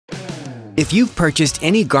If you've purchased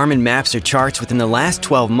any Garmin maps or charts within the last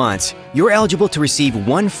 12 months, you're eligible to receive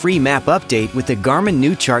one free map update with the Garmin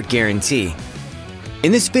New Chart Guarantee.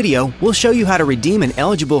 In this video, we'll show you how to redeem an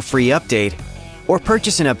eligible free update or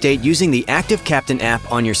purchase an update using the ActiveCaptain app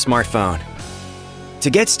on your smartphone. To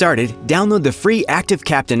get started, download the free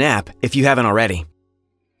ActiveCaptain app if you haven't already.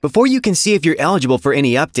 Before you can see if you're eligible for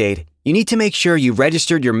any update, you need to make sure you've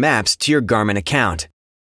registered your maps to your Garmin account.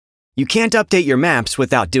 You can't update your maps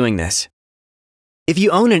without doing this. If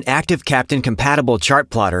you own an ActiveCaptain compatible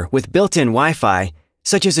chart plotter with built-in Wi-Fi,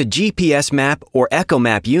 such as a GPS map or Echo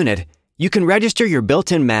Map unit, you can register your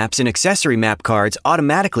built-in maps and accessory map cards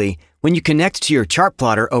automatically when you connect to your chart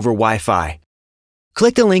plotter over Wi-Fi.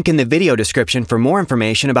 Click the link in the video description for more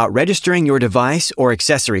information about registering your device or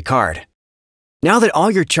accessory card. Now that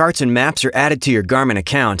all your charts and maps are added to your Garmin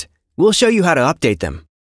account, we'll show you how to update them.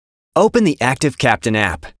 Open the ActiveCaptain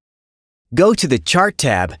app. Go to the Chart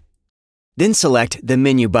tab, then select the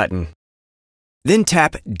Menu button. Then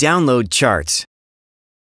tap Download Charts.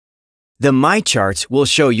 The My Charts will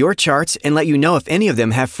show your charts and let you know if any of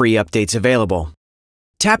them have free updates available.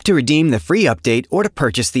 Tap to redeem the free update or to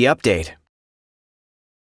purchase the update.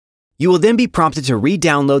 You will then be prompted to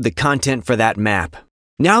re-download the content for that map.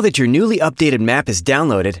 Now that your newly updated map is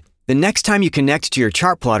downloaded, the next time you connect to your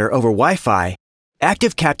chart plotter over Wi-Fi,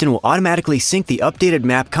 ActiveCaptain will automatically sync the updated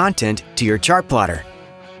map content to your chart plotter.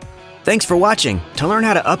 Thanks for watching. To learn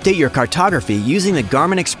how to update your cartography using the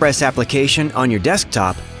Garmin Express application on your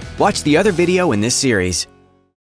desktop, watch the other video in this series.